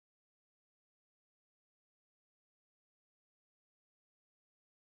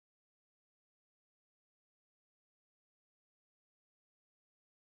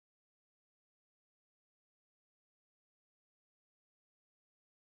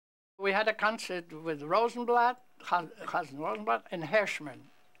We had a concert with Rosenblatt, Cousin Rosenblatt, and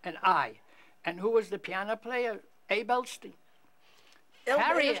Hirschman, and I. And who was the piano player? Abe Ellstein.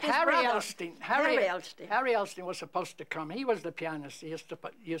 Harry Ellstein. Harry Ellstein was supposed to come. He was the pianist. He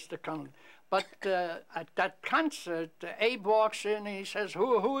used to come. But at that concert, Abe walks in and he says,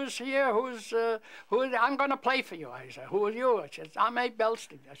 "Who is here? I'm going to play for you." I said, "Who are you?" I said, "I'm Abe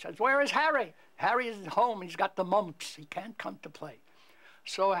Ellstein." I said, "Where is Harry?" "Harry is at home. He's got the mumps. He can't come to play."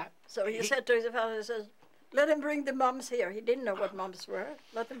 So he said to his father, he says, "Let him bring the mumps here." He didn't know what mumps were.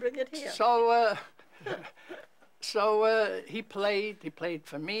 Let him bring it here. So he played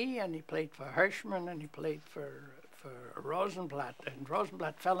for me, and he played for Hirschman, and he played for Rosenblatt, and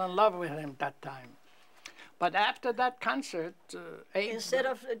Rosenblatt fell in love with him that time. But after that concert, instead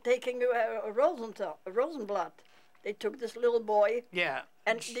of taking a Rosenblatt, they took this little boy. Yeah.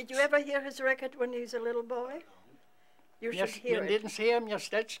 And did you ever hear his record when he was a little boy? You should hear it. You didn't see him,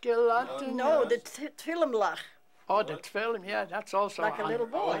 Jastetski? No, the Tfilmlach. Oh, the film, yeah, that's also... Like a little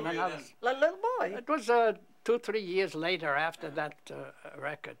boy. Like a little boy. It was 2-3 years later after that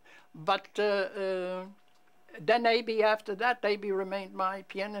record. But then Abe, after that, Abe remained my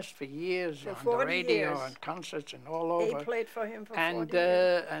pianist for years on the radio and concerts and all over. He played for him for 40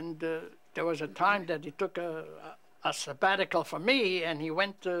 years. And there was a time that he took a sabbatical for me, and he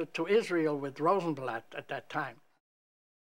went to Israel with Rosenblatt at that time.